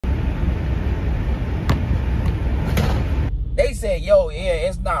said, yo, yeah,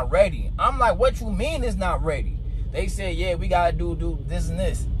 it's not ready. I'm like, what you mean it's not ready? They said, yeah, we gotta do this and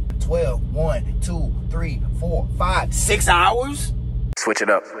this. 12, 1, 2, 3, 4, 5, 6 hours? Switch it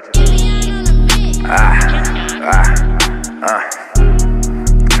up.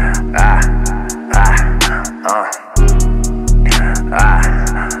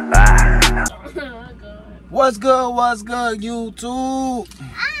 What's good, YouTube?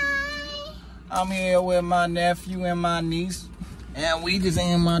 Hi. I'm here with my nephew and my niece, and we just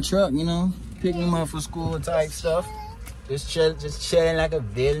in my truck, you know, picking him up for school type stuff. Just chilling like a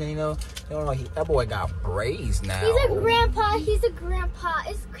villain, you know. That boy got braids now. He's a grandpa.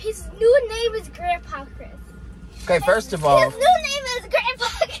 His new name is Grandpa Chris. Okay, first of all. His new name is Grandpa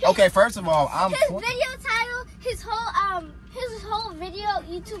Chris. Okay, first of all, his video title, his whole video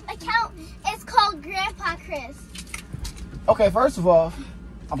YouTube account is called Grandpa Chris. Okay, first of all,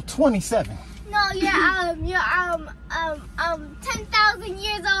 I'm 27. No, you're 10,000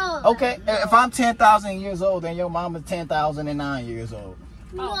 years old. Okay, if I'm 10,000 years old, then your mama's 10,009 years old.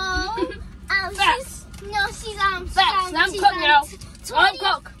 No, Facts. she's Facts. I'm cooked now.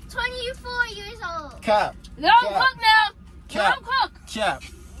 24 years old. Cap. No, I'm cooked now. Cap. No, I'm cooked. Cap.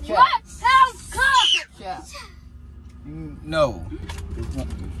 What? I'm cooked. Cap. No.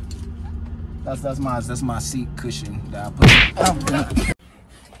 That's my seat cushion that I put.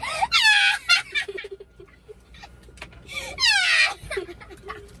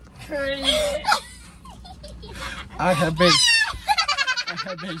 I have been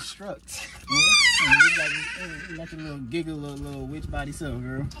struck. You got your little giggle, little witch body self,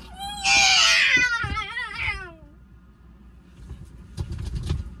 girl.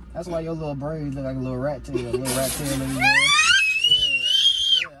 That's why your little braids look like a little rat tail. Yeah, I'm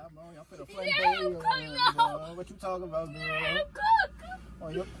finna flame what you talking about, girl? Oh,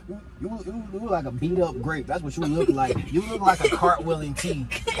 you look like a beat up grape. That's what you look like. You look like a cartwheeling tea.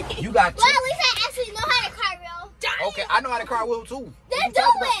 You got. Well, at least I actually know how to cartwheel. Okay, I know how to cartwheel too. Then do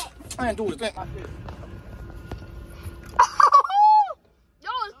it. I ain't doing this.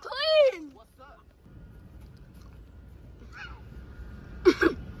 Yo, it's clean.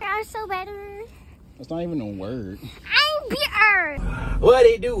 You're so better. That's not even a word. I'm bitter. What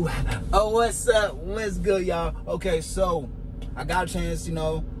it do? Oh, what's up? What's good, y'all? Okay, so I got a chance, you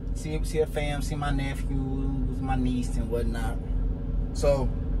know, see a fam, see my nephew, my niece, and whatnot. So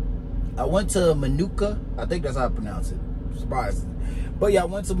I went to Manuka. I think that's how I pronounce it. Surprising. But yeah, I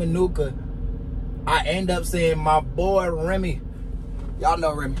went to Manuka. I end up seeing my boy Remy. Y'all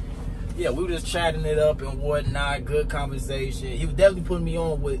know Remy. Yeah, we were just chatting it up and whatnot. Good conversation. He was definitely putting me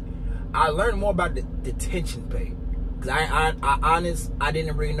on with. I learned more about the detention pay. Cause I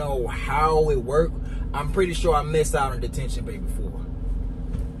didn't really know how it worked. I'm pretty sure I missed out on detention pay before.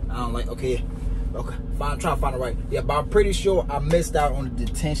 I don't like. Okay, trying to find it right. Yeah, but I'm pretty sure I missed out on the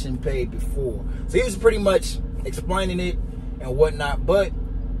detention pay before. So he was pretty much explaining it and whatnot, but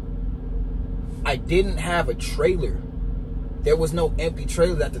I didn't have a trailer. There was no empty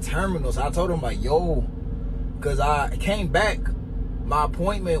trailers at the terminal. So I told him, like, yo, because I came back, my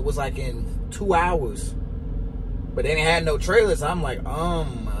appointment was like in 2 hours, but they didn't have no trailers. I'm like, I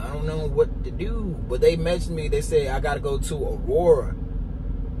don't know what to do. But they mentioned me, they said I got to go to Aurora.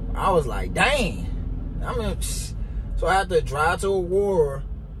 I was like, dang. So I had to drive to Aurora,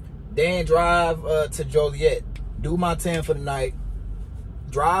 then drive to Joliet, do my 10 for the night,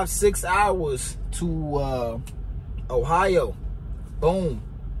 drive 6 hours to Ohio. Boom.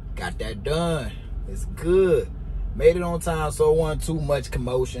 Got that done. It's good. Made it on time, so it wasn't too much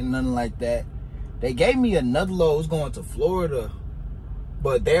commotion, nothing like that. They gave me another load. It was going to Florida,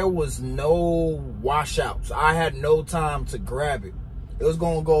 but there was no washout. So I had no time to grab it. It was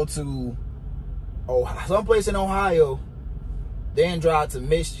going to go to someplace in Ohio, then drive to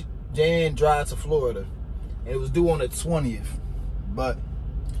Michigan, then drive to Florida. And it was due on the 20th. But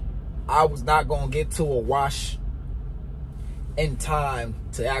I was not going to get to a wash in time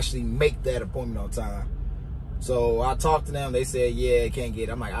to actually make that appointment on time. So I talked to them. They said, yeah, can't get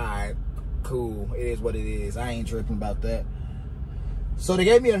it. I'm like, all right, cool. It is what it is. I ain't tripping about that. So they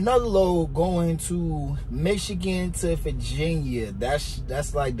gave me another load going to Michigan to Virginia.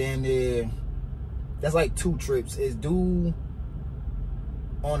 That's like damn near, that's like 2 trips. It's due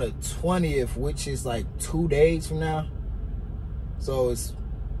on the 20th, which is like 2 days from now. So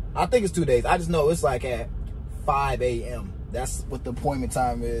I think it's 2 days. I just know it's like at 5 a.m. That's what the appointment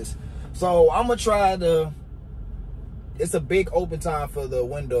time is. So I'm gonna try it's a big open time for the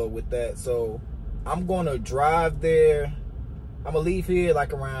window with that. So I'm gonna drive there. I'm gonna leave here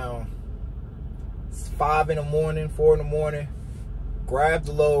like around 5 in the morning, 4 in the morning. Grab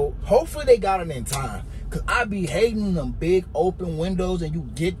the load. Hopefully they got it in time. Cause I be hating them big open windows and you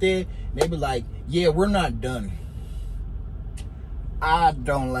get there and they be like, yeah, we're not done. I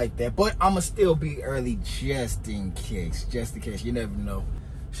don't like that, but I'ma still be early just in case. You never know.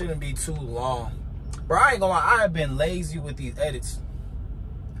 Shouldn't be too long. Bro, I ain't gonna lie, I have been lazy with these edits.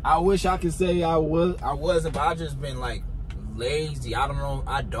 I wish I could say I wasn't, but I just been like lazy. I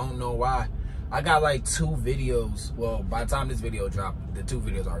don't know why. I got like 2 videos. Well, by the time this video dropped, the 2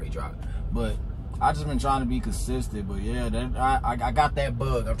 videos already dropped. But I just been trying to be consistent. But yeah, I got that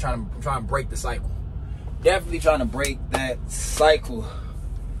bug. I'm trying to break the cycle. Definitely trying to break that cycle.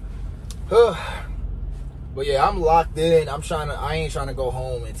 But yeah, I'm locked in. I ain't trying to go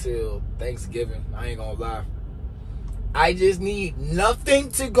home until Thanksgiving. I ain't gonna lie. I just need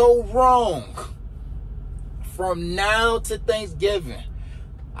nothing to go wrong from now to Thanksgiving.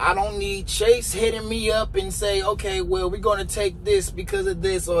 I don't need Chase hitting me up and say, okay, well, we're going to take this because of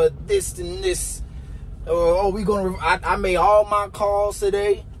this or this and this. Or, oh, we're going to, I made all my calls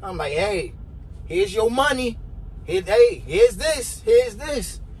today. I'm like, hey, here's your money. Hey, here's this.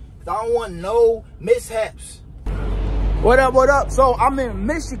 I don't want no mishaps. What up? So I'm in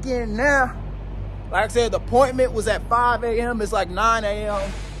Michigan now. Like I said, the appointment was at 5 a.m. It's like 9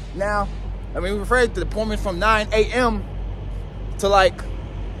 a.m. now. I mean, we referred to the appointment from 9 a.m. to like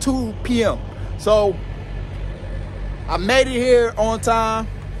 2 p.m. So I made it here on time.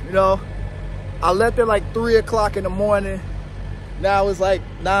 You know, I left at like 3 o'clock in the morning. Now it's like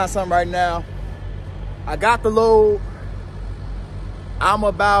 9 something right now. I got the load. I'm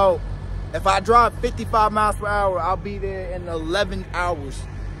about, if I drive 55 miles per hour, I'll be there in 11 hours.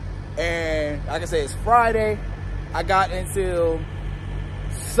 And like I said, it's Friday. I got until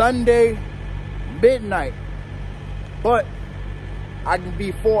Sunday midnight. But I can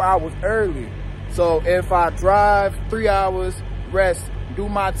be 4 hours early. So if I drive 3 hours, rest, do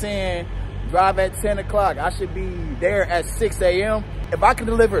my 10, drive at 10 o'clock, I should be there at 6 a.m. If I can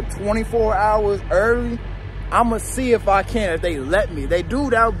deliver 24 hours early, I'm gonna see if I can, if they let me. They do,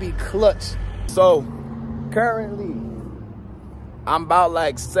 that would be clutch. So currently, I'm about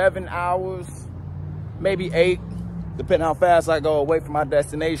like 7 hours, maybe 8, depending how fast I go away from my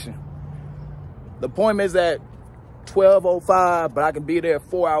destination. The appointment is at 12:05, but I can be there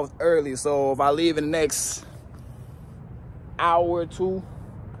 4 hours early. So if I leave in the next hour or 2,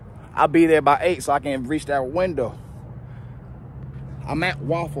 I'll be there by 8 so I can reach that window. I'm at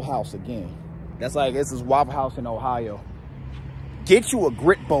Waffle House again. That's like, this is Waffle House in Ohio. Get you a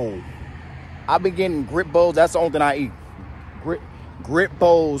grit bowl. I've been getting grit bowls. That's the only thing I eat. Grit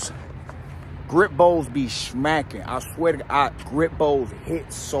bowls. Grit bowls be smacking. I swear to God, grit bowls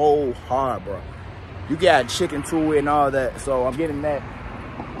hit so hard, bro. You got chicken to it and all that. So I'm getting that.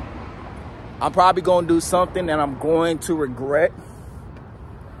 I'm probably going to do something that I'm going to regret.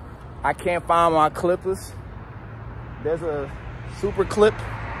 I can't find my clippers. There's a super clip.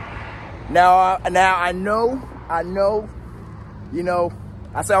 Now I know, you know,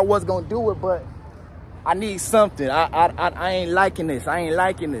 I said I wasn't going to do it, but I need something. I ain't liking this.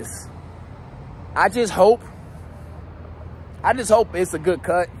 I just hope it's a good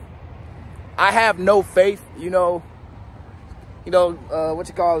cut. I have no faith, what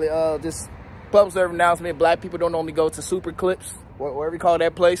you call it, this public service announcement, black people don't only go to Super Clips, whatever you call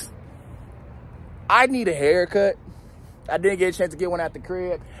that place. I need a haircut. I didn't get a chance to get one at the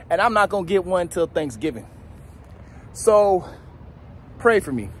crib, and I'm not going to get one until Thanksgiving. So, pray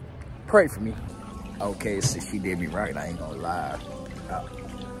for me. Okay, so she did me right, I ain't going to lie.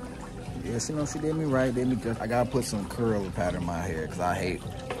 Yes, she did me right. I got to put some curl pattern in my hair, because I hate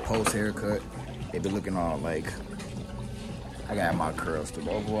post haircut. They be looking all like, I got my curls too.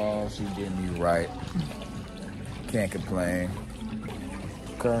 Overall, she did me right. Can't complain.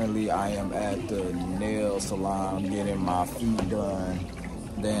 Currently, I am at the nail salon getting my feet done.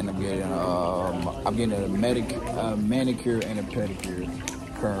 Then I'm getting a manicure and a pedicure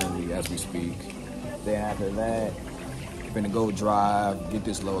currently as we speak. Then after that, I'm gonna go drive, get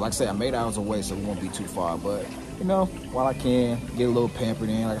this load. Like I said, I'm 8 hours away, so it won't be too far. But while I can, get a little pampered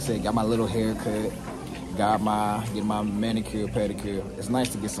in. Like I said, got my little haircut, get my manicure, pedicure. It's nice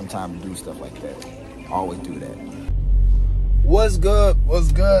to get some time to do stuff like that. Always do that. What's good?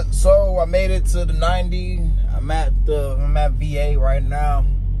 So I made it to the 90. I'm at VA right now.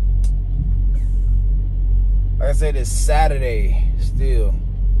 Like I said, it's Saturday still.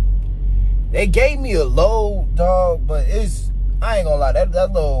 They gave me a load, dog, but I ain't gonna lie, that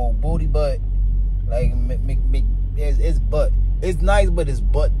little booty butt, like it's butt. It's nice, but it's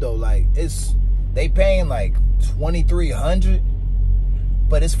butt though. Like they paying like $2,300,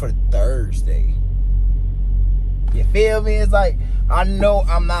 but it's for Thursday. You feel me? It's like, I know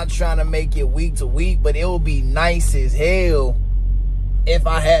I'm not trying to make it week to week, but it would be nice as hell if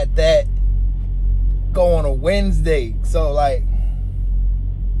I had that go on a Wednesday. So like,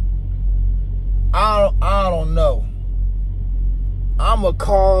 I don't know. I'ma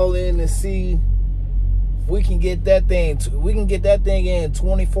call in to see if we can get that thing. We can get that thing in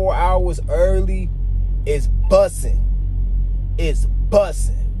 24 hours early. It's bussin'. It's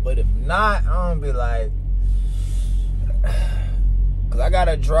bussin'. But if not, I'm gonna be like, cause I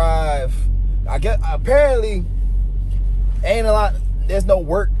gotta drive. I guess apparently ain't a lot. There's no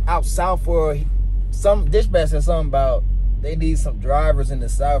work out south for some. Dispatch said something about they need some drivers in the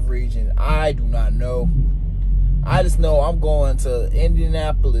south region. I do not know. I just know I'm going to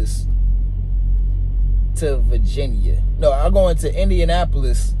Indianapolis to Virginia. No, I'm going to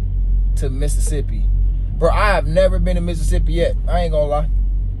Indianapolis to Mississippi. Bro, I have never been to Mississippi yet. I ain't gonna lie.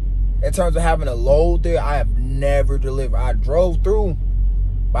 In terms of having a load there, I have never delivered. I drove through,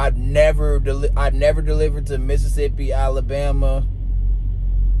 but I never delivered to Mississippi, Alabama.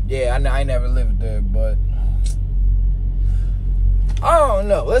 Yeah, I never lived there, but I don't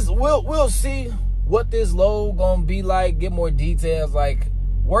know. We'll see what this load gonna be like. Get more details. Like,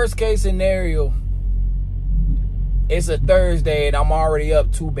 worst case scenario, it's a Thursday and I'm already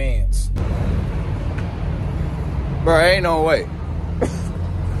up 2 bands. Bro, ain't no way.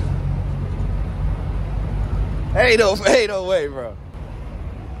 ain't no way, bro.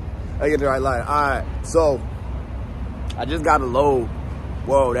 I get the right line. All right, so I just got a load.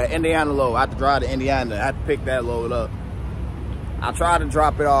 Whoa, that Indiana load. I have to drive to Indiana. I have to pick that load up. I tried to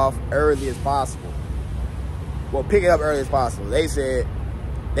drop it off early as possible. Well, pick it up early as possible. They said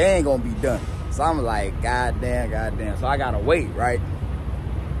they ain't gonna be done. So I'm like, goddamn. So I gotta wait, right?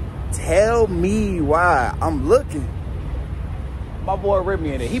 Tell me why I'm looking. My boy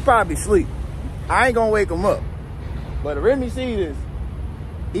Remy in it. He probably sleep. I ain't gonna wake him up. But if Remy see this,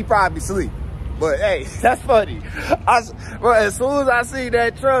 he probably sleep. But hey, that's funny. Bro, as soon as I see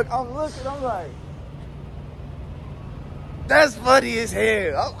that truck, I'm looking, I'm like, that's funny as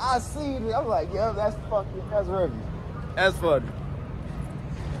hell. I see it, I'm like, yeah, that's Remy. That's funny.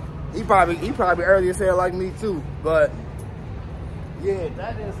 He probably early as hell like me too. But yeah,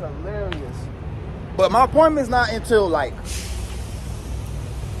 that is hilarious. But my appointment's not until like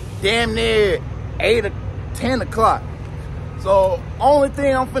damn near 8 or 10 o'clock. So only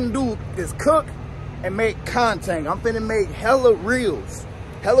thing I'm finna do is cook and make content. I'm finna make hella reels,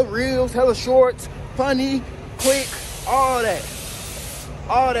 hella shorts, funny, quick, all that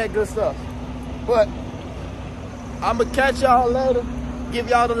good stuff. But I'm gonna catch y'all later, give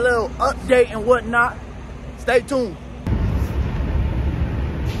y'all the little update and whatnot. Stay tuned.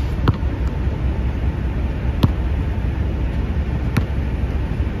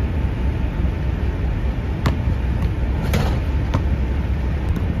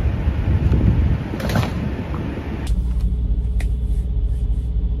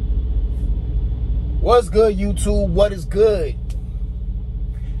 What's good, YouTube? What is good?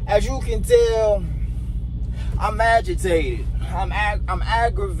 As you can tell, I'm agitated. I'm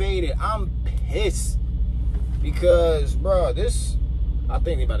aggravated. I'm pissed because, bro, I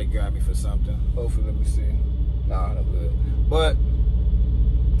think they about to grab me for something. Hopefully, let me see. Nah, no good. But,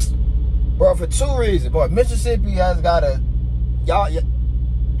 bro, for 2 reasons. Boy, Mississippi has got to, y'all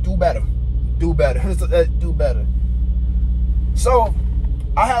do better. Do better. So,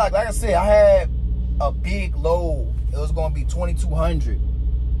 I had, like I said, I had a big load. It was gonna be 2,200.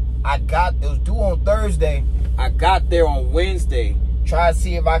 It was due on Thursday. I got there on Wednesday. Try to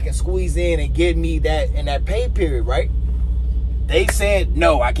see if I can squeeze in and get me that in that pay period, right? They said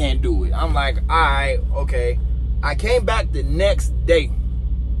no, I can't do it. I'm like, all right, okay. I came back the next day.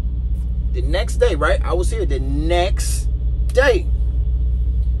 The next day, right? I was here the next day.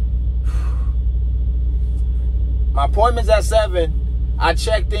 My appointment's at 7. I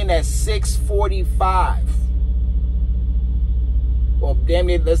checked in at 6:45. Well, damn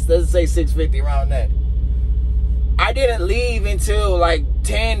it, let's say 6:50, around that. I didn't leave until like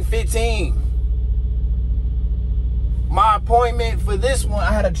 10:15. My appointment for this one,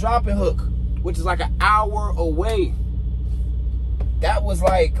 I had a drop-in hook, which is like an hour away. That was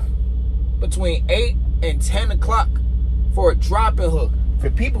like between 8 and 10 o'clock for a drop-in hook. For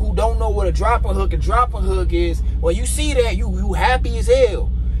people who don't know what a drop-in hook is, when you see that, you happy as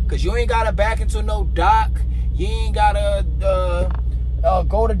hell. Because you ain't got to back into no dock. You ain't got to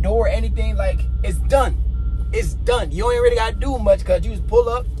go to door or anything. Like, it's done. It's done. You ain't really got to do much because you just pull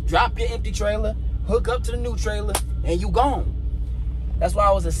up, drop your empty trailer, hook up to the new trailer, and you gone. That's what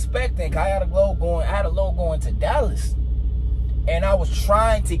I was expecting. Cause I had a load going to Dallas. And I was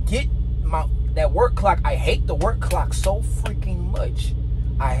trying to get that work clock, I hate the work clock so freaking much.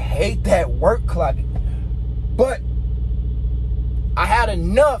 I hate that work clock. But I had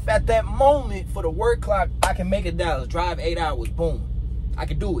enough at that moment for the work clock. I can make it down, drive 8 hours, boom. I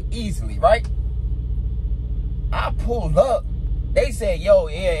can do it easily, right? I pulled up. They said, yo,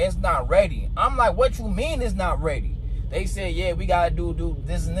 yeah, it's not ready. I'm like, what you mean it's not ready? They said, yeah, we gotta do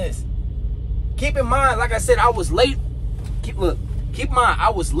this and this. Keep in mind, like I said, I was late. Keep in mind, I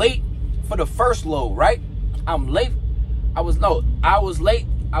was late for the first load, right? I'm late. I was late.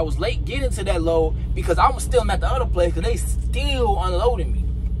 I was late getting to that load because I was still at the other place because they still unloading me.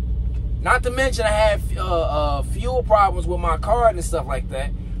 Not to mention I had fuel problems with my car and stuff like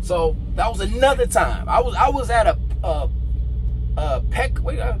that. So that was another time. I was at a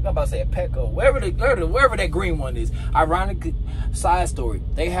Petco, wherever that green one is. Ironically, side story,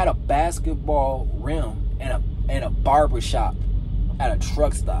 they had a basketball rim and a barber shop at a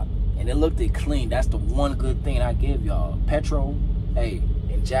truck stop, and it looked clean. That's the one good thing I give y'all. Petro, hey,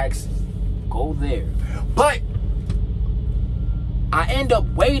 in Jackson, go there. But I end up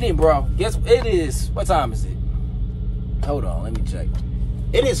waiting, bro. Guess it is. What time is it? Hold on, let me check.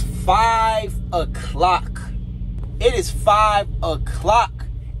 It is 5 o'clock. It is 5 o'clock,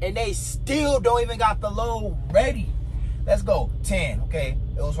 and they still don't even got the load ready. Let's go. 10. Okay,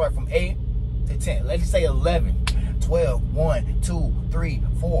 it was right from 8 to 10. Let's say 11, 12, 1, 2, 3,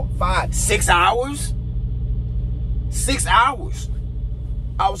 4, 5, 6 hours. 6 hours.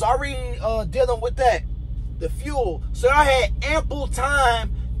 I was already dealing with that, the fuel, so I had ample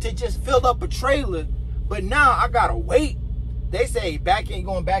time to just fill up a trailer. But now I gotta wait. They say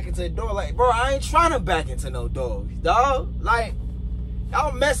going back into the door. Like, bro, I ain't trying to back into no doors, dog. Like,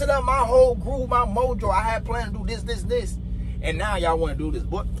 y'all messing up my whole groove, my mojo. I had planned to do this, and now y'all want to do this.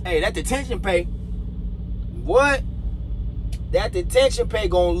 But hey, that detention pay, what? That detention pay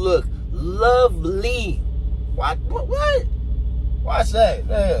gonna look lovely. What? Watch that,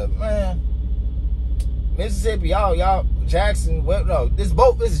 yeah, man. Mississippi, y'all, Jackson. Well, no, this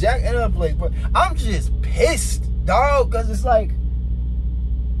is Jackson, another place. But I'm just pissed, dog, because it's like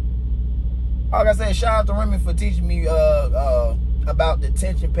I said, shout out to Remy for teaching me about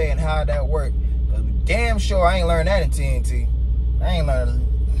detention pay and how that worked. Damn sure I ain't learned that in TNT. I ain't learned.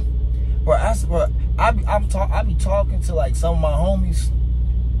 But I be talking to like some of my homies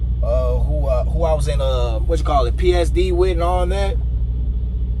who I was in PSD with and all that.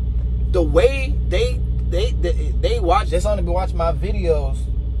 The way they watch, that's only been watching my videos.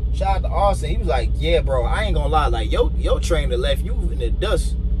 Shout out to Austin. He was like, yeah, bro, I ain't gonna lie, like your trainer left you in the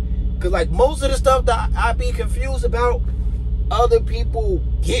dust. Cause like most of the stuff that I be confused about, other people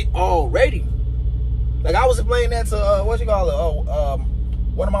get already. Like I was explaining that to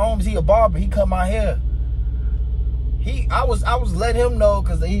one of my homies. He a barber. He cut my hair. I was letting him know,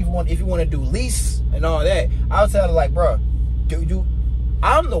 because if you want to do lease and all that, I was telling him like, bro,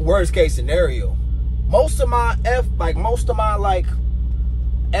 I'm the worst case scenario. Most of my F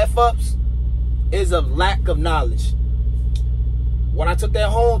ups is of lack of knowledge. When I took that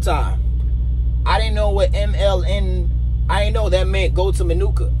home time, I didn't know what MLN, I didn't know that meant go to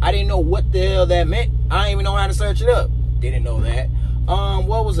Manuka. I didn't know what the hell that meant. I didn't even know how to search it up. Didn't know that.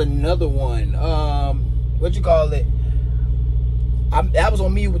 What was another one? What you call it? That was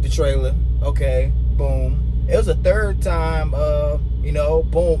on me with the trailer. Okay, boom. It was a third time,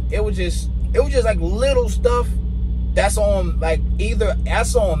 boom. It was just like little stuff that's on, like, either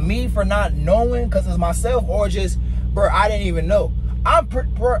that's on me for not knowing because it's myself, or just, bro, I didn't even know. I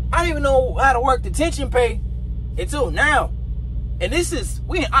didn't even know how to work detention pay until now. And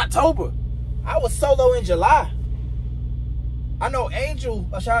we in October. I was solo in July. I know Angel,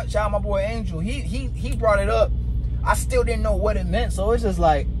 shout out my boy Angel, he brought it up. I still didn't know what it meant. So it's just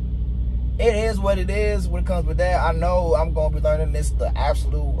like, it is what it is when it comes with that. I know I'm going to be learning this the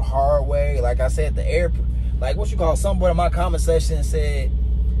absolute hard way. Like I said, somebody in my comment section said,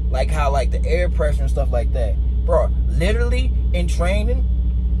 like, how, like, the air pressure and stuff like that. Bro, literally in training,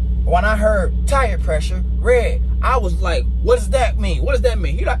 when I heard tire pressure, red, I was like, what does that mean? What does that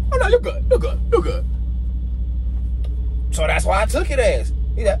mean? He's like, oh, no, you're good. You're good. You're good. So that's why I took it as.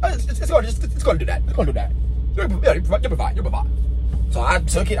 He's like, oh, it's going to do that. It's going to do that. You'll be fine. So I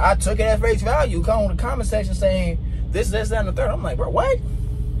took it at face value. Come on the comment section saying this, that, and the third. I'm like, bro, what?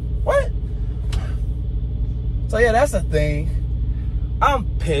 What? So yeah, that's the thing. I'm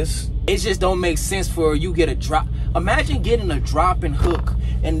pissed. It just don't make sense for you get a drop. Imagine getting a drop and hook,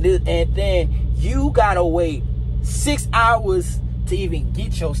 and then you gotta wait 6 hours to even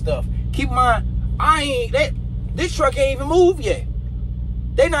get your stuff. Keep in mind, this truck ain't even moved yet.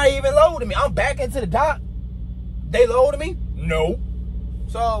 They not even loading me. I'm back into the dock. They loaded me? No.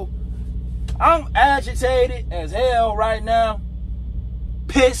 So I'm agitated as hell right now.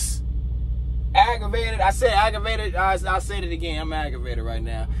 Pissed. Aggravated. I said aggravated. I said it again. I'm aggravated right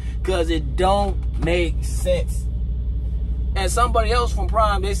now. Because it don't make sense. And somebody else from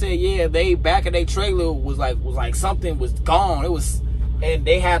Prime, they said, yeah, they back of their trailer was like something was gone. It was, and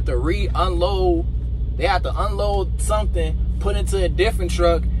they had to unload. They had to unload something, put into a different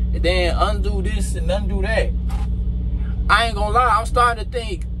truck, and then undo this and undo that. I ain't gonna lie, I'm starting to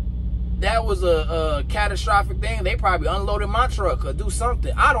think that was a catastrophic thing. They probably unloaded my truck or do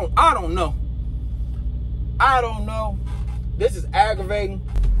something. I don't know. I don't know. This is aggravating.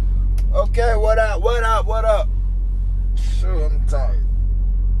 Okay, what up? What up? What up? Sure, I'm tired.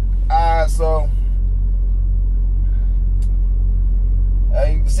 Alright, so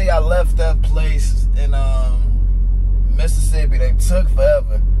you can see I left that place in Mississippi. They took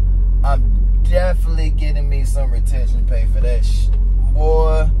forever. I'm definitely getting me some retention pay for that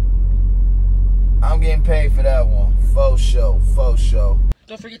boy. I'm getting paid for that one. Faux show. Faux show.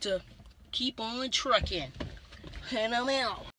 Don't forget to keep on trucking. And I'm out.